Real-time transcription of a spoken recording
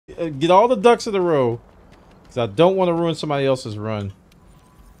get all the ducks in a row. Because I don't want to ruin somebody else's run.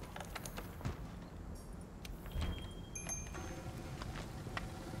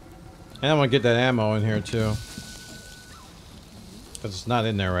 And I'm going to get that ammo in here too. Because it's not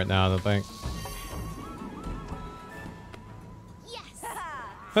in there right now, I don't think. Yes.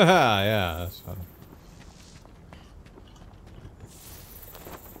 Haha, yeah, that's fun.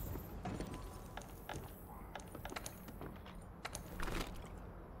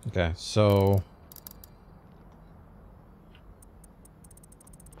 Okay, so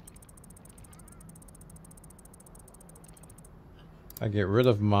I get rid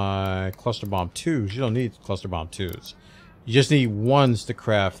of my cluster bomb 2s. You don't need cluster bomb 2s. You just need 1s to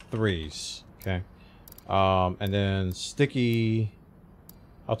craft 3s. Okay. And then sticky.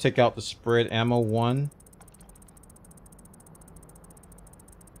 I'll take out the spread ammo 1.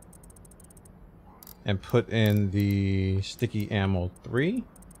 And put in the sticky ammo 3.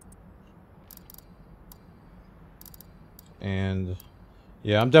 And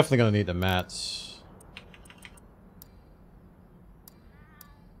yeah, I'm definitely gonna need the mats.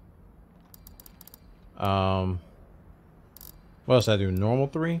 What else did I do? Normal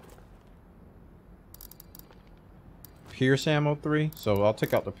 3? Pierce ammo 3? So I'll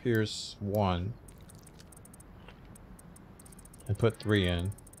take out the Pierce 1. And put 3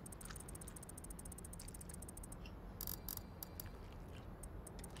 in.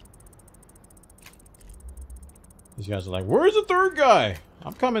 These guys are like, where's the third guy?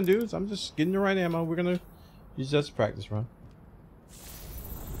 I'm coming, dudes. I'm just getting the right ammo. We're gonna use that as a practice run.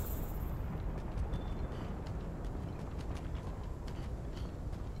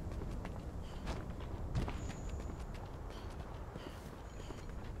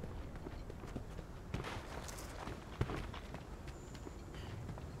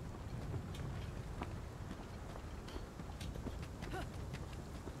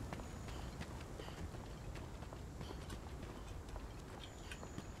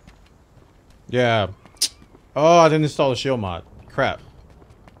 Yeah. Oh, I didn't install the shield mod. Crap.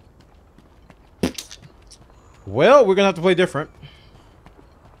 Well, we're gonna have to play different.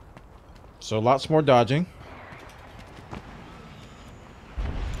 So lots more dodging.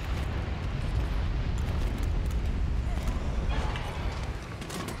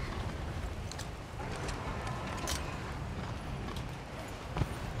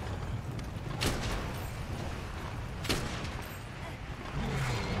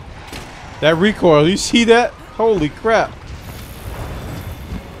 That recoil, you see that? Holy crap.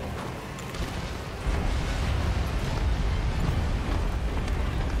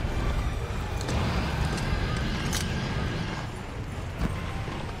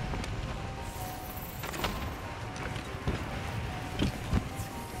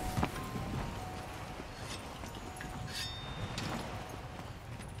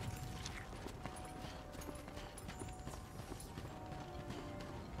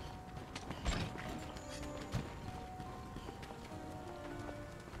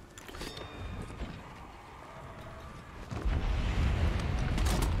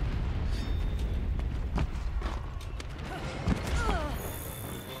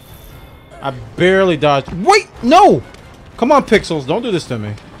 I barely dodged. Wait, no! Come on, Pixels, don't do this to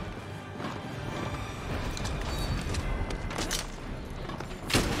me.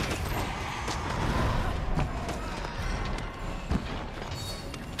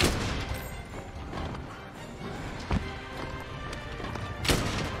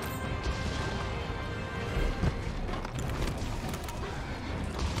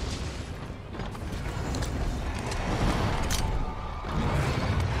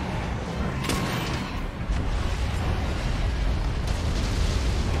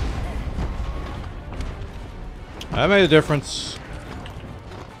 That made a difference.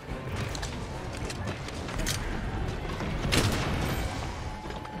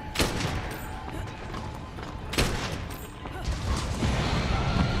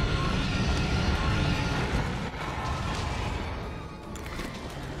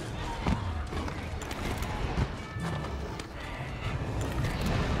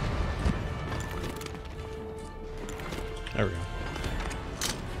 There we go.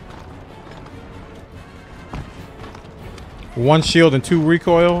 One shield and 2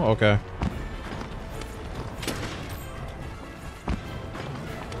 recoil? Okay.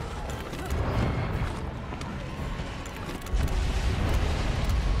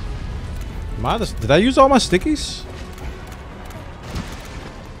 Did I use all my stickies?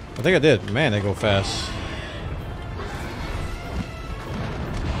 I think I did. Man, they go fast.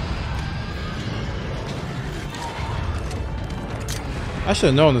 I should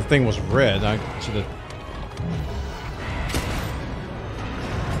have known the thing was red. I should have...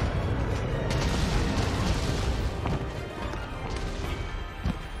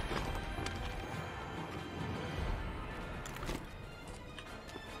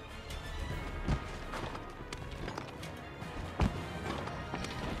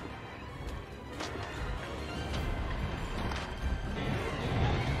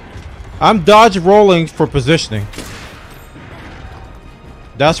 I'm dodge rolling for positioning.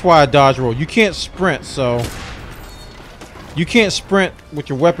 That's why I dodge roll. You can't sprint, so you can't sprint with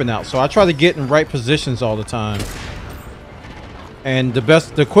your weapon out. So I try to get in right positions all the time. And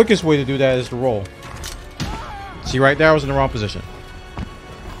the quickest way to do that is to roll. See, right there, I was in the wrong position.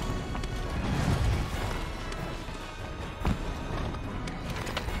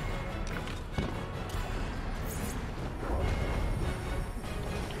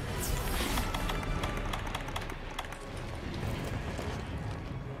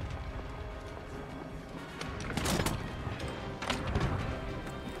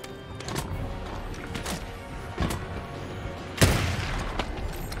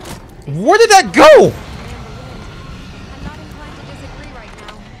 Where did that go? I'm not inclined to disagree right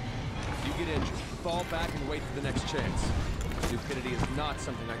now. If you get injured, fall back and wait for the next chance. Stupidity is not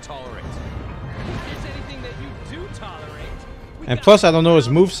something I tolerate. If there's anything that you do tolerate, And plus, I don't know his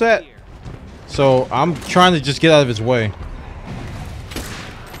moveset, so I'm trying to just get out of his way.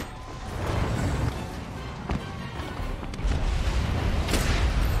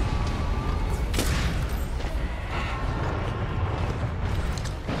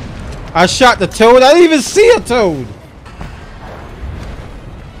 I shot the toad. I didn't even see a toad.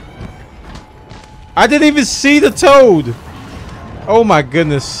 I didn't even see the toad. Oh my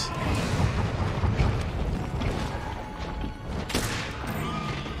goodness.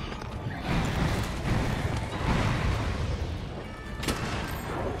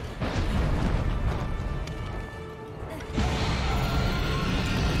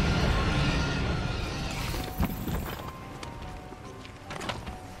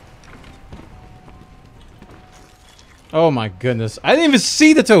 Oh my goodness. I didn't even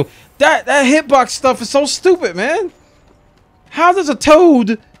see the toad. That hitbox stuff is so stupid, man. How does a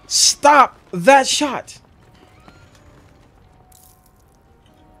toad stop that shot?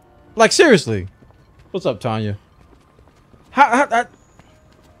 Like, seriously. What's up, Tanya? How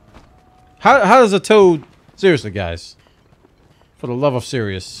does a toad... Seriously, guys. For the love of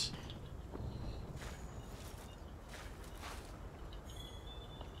serious.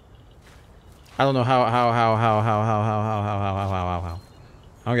 I don't know how. I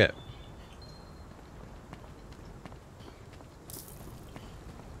don't get it.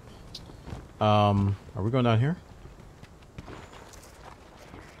 Are we going down here?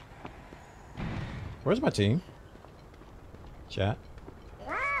 Where's my team? Chat.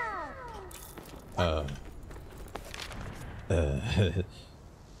 There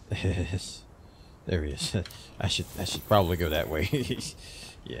he is. I should probably go that way.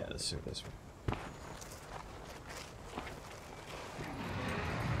 Yeah, let's do this one.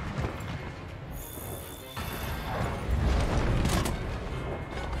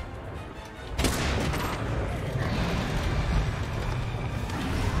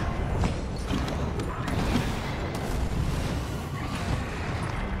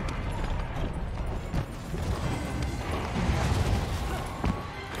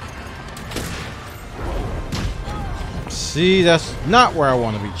 See, that's not where I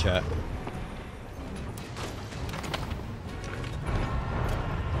want to be, chat.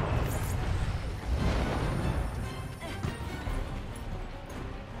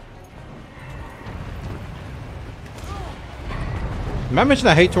 Did I mention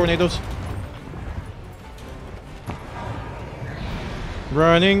I hate tornadoes?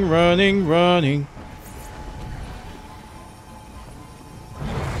 Running, running, running.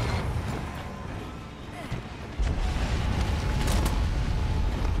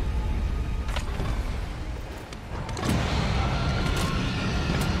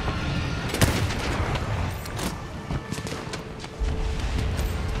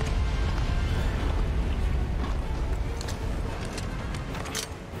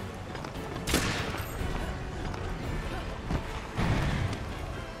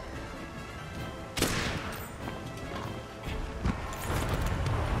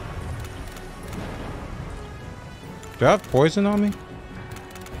 Do I have poison on me?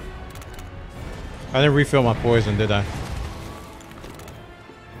 I didn't refill my poison, did I?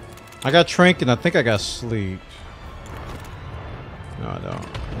 I got Trink and I think I got Sleep. No, I don't.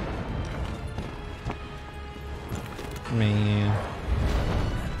 Man.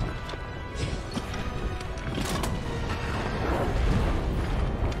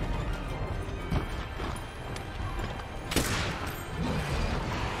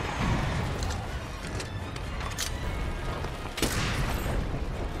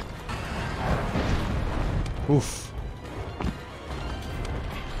 Oof.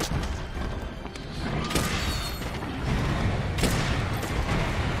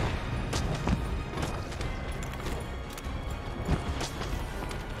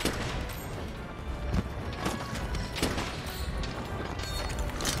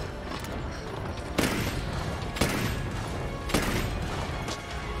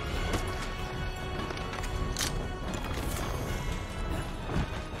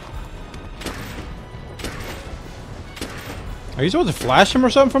 Are you supposed to flash him or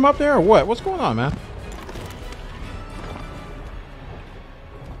something from up there, or what? What's going on, man?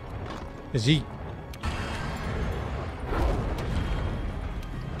 Is he...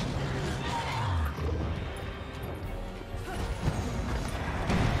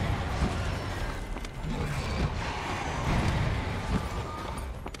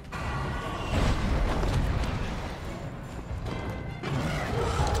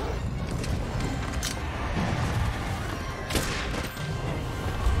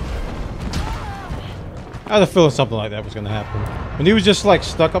 I had a feeling something like that was gonna happen. When he was just like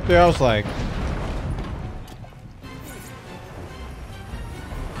stuck up there, I was like...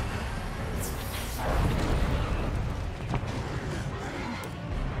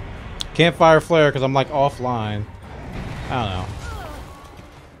 Can't fire flare because I'm like offline. I don't know.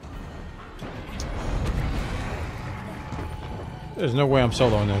 There's no way I'm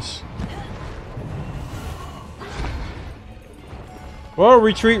soloing this. Whoa,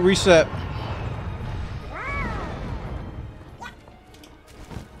 retreat, reset.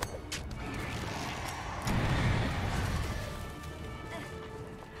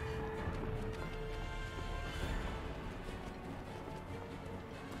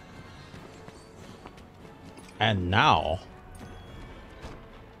 And now...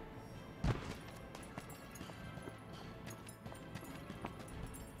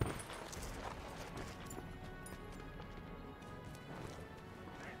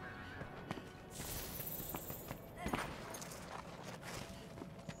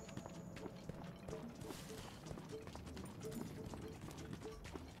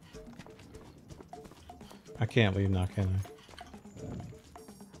 I can't leave now, can I?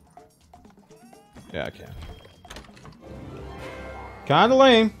 Yeah, I can. Kinda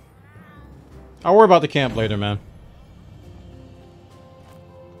lame. I'll worry about the camp later, man.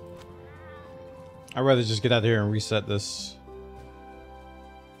 I'd rather just get out of here and reset this.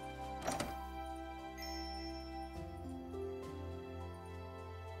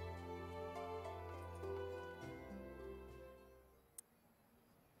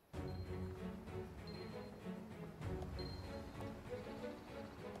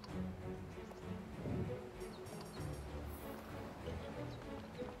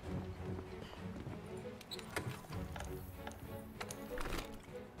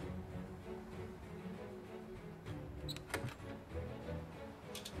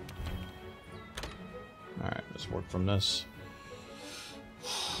 Alright, let's work from this.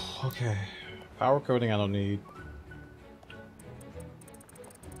 Okay. Power coding I don't need.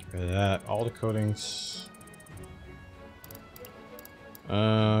 Get rid of that. All the coatings.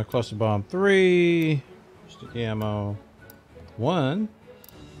 Cluster bomb 3. Sticky ammo 1.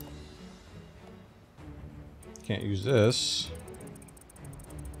 Can't use this.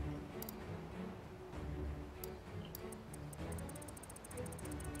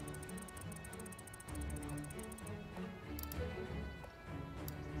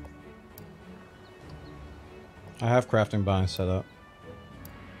 I have crafting bind set up.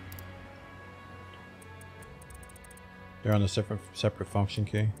 They're on a separate function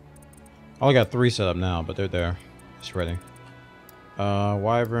key. I only got 3 set up now, but they're there. It's ready.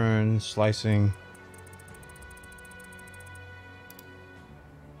 Wyvern, slicing.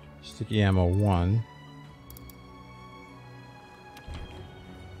 Sticky ammo 1.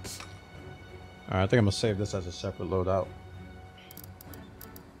 Alright, I think I'm gonna save this as a separate loadout.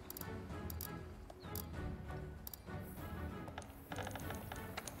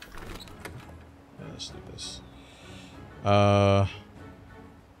 Let's do this. There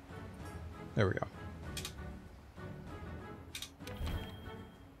we go.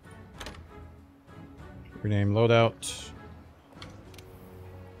 Rename loadout.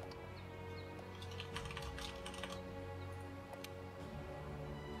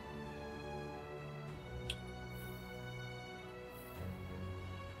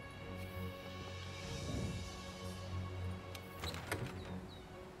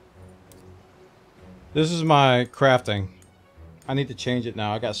 This is my crafting. I need to change it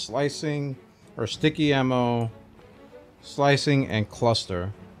now. I got slicing or sticky ammo, slicing, and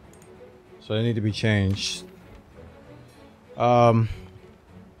cluster. So they need to be changed.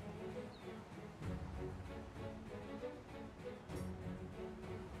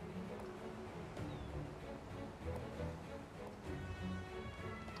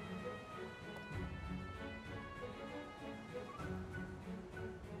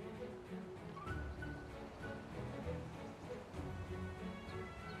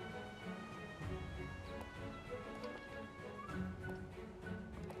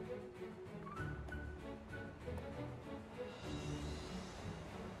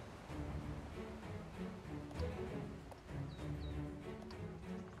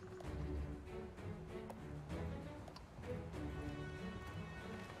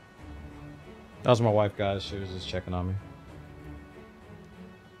 That was my wife, guys. She was just checking on me.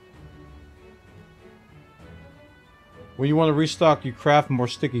 When you want to restock, you craft more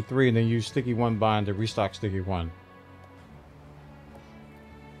sticky 3 and then use sticky 1 bind to restock sticky 1.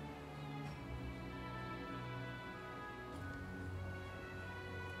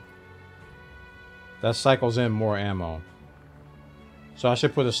 That cycles in more ammo. So I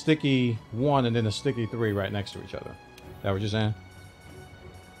should put a sticky 1 and then a sticky 3 right next to each other. Is that what you're saying?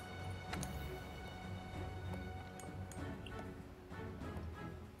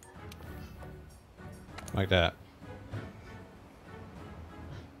 Like that.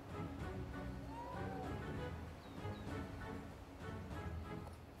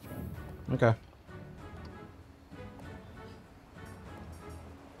 Okay.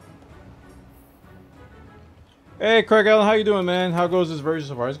 Hey, Craig Allen, how you doing, man? How goes this version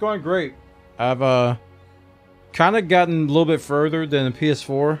so far? It's going great. I've kind of gotten a little bit further than the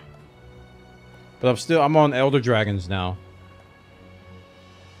PS4, but I'm on Elder Dragons now.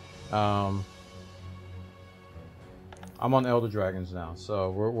 I'm on Elder Dragons now,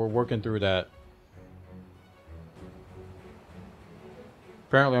 so we're working through that.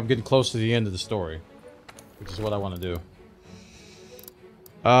 Apparently, I'm getting close to the end of the story, which is what I want to do.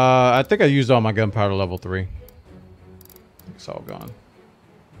 I think I used all my gunpowder level 3. It's all gone.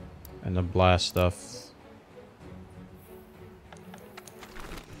 And the blast stuff.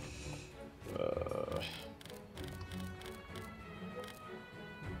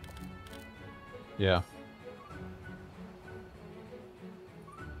 Yeah.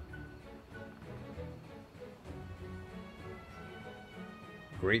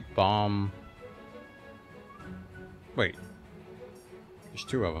 Great bomb. Wait. There's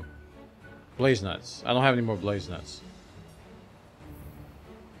 2 of them. Blaze nuts. I don't have any more blaze nuts.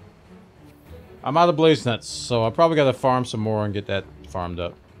 I'm out of blaze nuts, so I probably gotta farm some more and get that farmed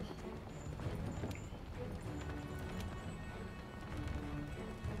up.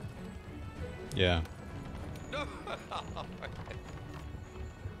 Yeah.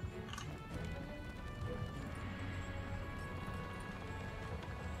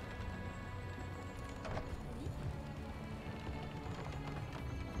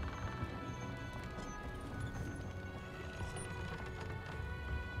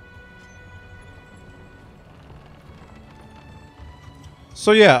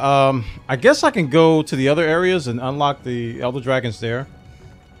 So yeah, I guess I can go to the other areas and unlock the Elder Dragons there.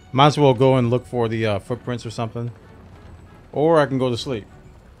 Might as well go and look for the footprints or something. Or I can go to sleep.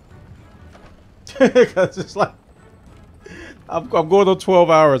 Cause it's like I'm going on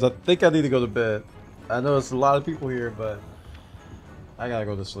 12 hours. I think I need to go to bed. I know it's a lot of people here, but I gotta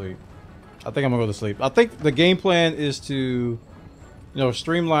go to sleep. I think I'm gonna go to sleep. I think the game plan is to, you know,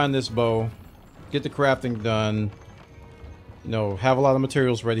 streamline this bow, get the crafting done. You know, have a lot of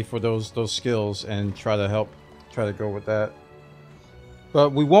materials ready for those skills and try to go with that.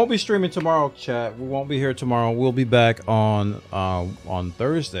 But we won't be streaming tomorrow, chat. We won't be here tomorrow. We'll be back on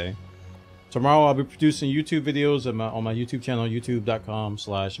Thursday. Tomorrow I'll be producing YouTube videos on my YouTube channel,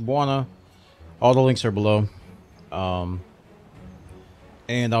 youtube.com/Bwana. All the links are below. And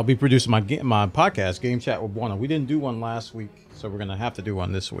I'll be producing my podcast, Game Chat with Bwana. We didn't do one last week, so we're gonna have to do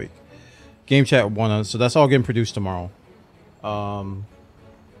one this week. Game Chat with Bwana. So that's all getting produced tomorrow. And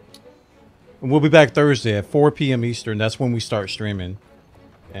we'll be back Thursday at 4 p.m. Eastern. That's when we start streaming,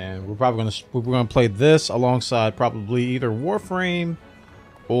 and we're gonna play this alongside probably either Warframe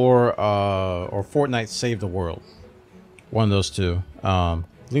or Fortnite Save the World. One of those two.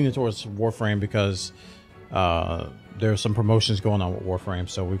 Leaning towards Warframe because there's some promotions going on with Warframe,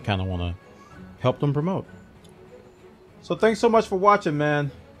 so we kind of want to help them promote. So thanks so much for watching, man.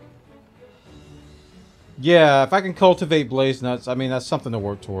 Yeah, if I can cultivate blaze nuts, I mean, that's something to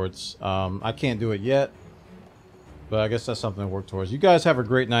work towards. I can't do it yet, but I guess that's something to work towards. You guys have a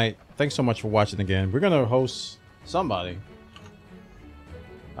great night. Thanks so much for watching again. We're going to host somebody.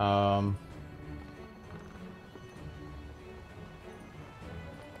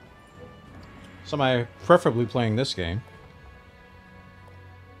 Somebody preferably playing this game.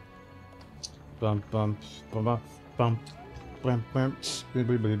 Bum, bum, bum, bum, bum, bum, bum,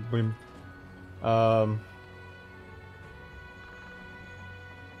 bum, bum, bum.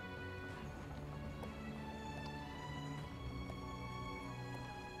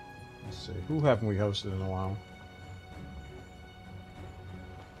 Let's see, who haven't we hosted in a while?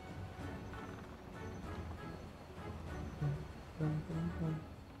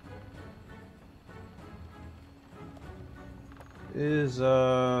 Is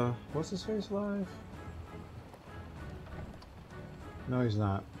what's his face live? No, he's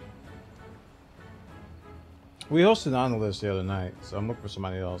not. We hosted on the list the other night, so I'm looking for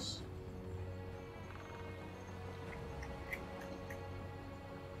somebody else.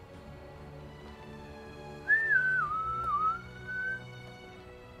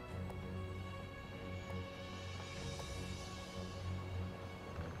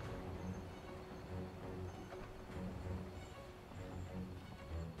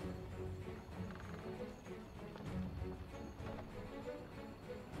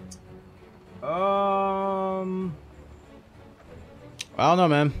 I don't know,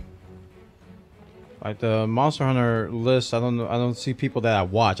 man. Like the Monster Hunter list, I don't see people that I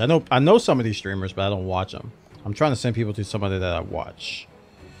watch. I know some of these streamers, but I don't watch them. I'm trying to send people to somebody that I watch.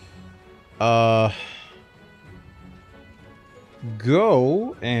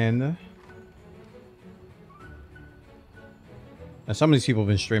 Go and some of these people have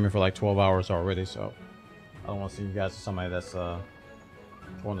been streaming for like 12 hours already, so I don't want to see you guys as somebody that's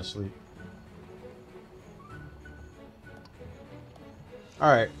going to sleep.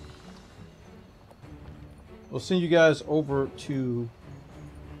 All right. We'll send you guys over to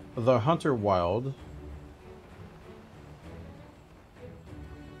the Hunter Wild.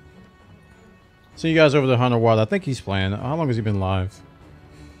 Send you guys over to Hunter Wild. I think he's playing. How long has he been live?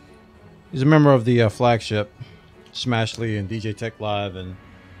 He's a member of the flagship, Smashley and DJ Tech Live and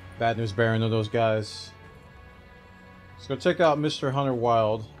Bad News Baron, of those guys. Let's go check out Mr. Hunter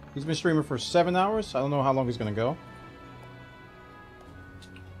Wild. He's been streaming for 7 hours. I don't know how long he's gonna go.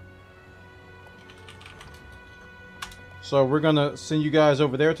 So we're gonna send you guys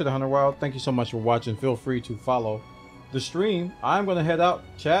over there to the Hunter Wild. Thank you so much for watching. Feel free to follow the stream. I'm gonna head out,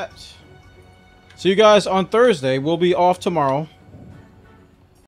 chat. See you guys on Thursday. We'll be off tomorrow.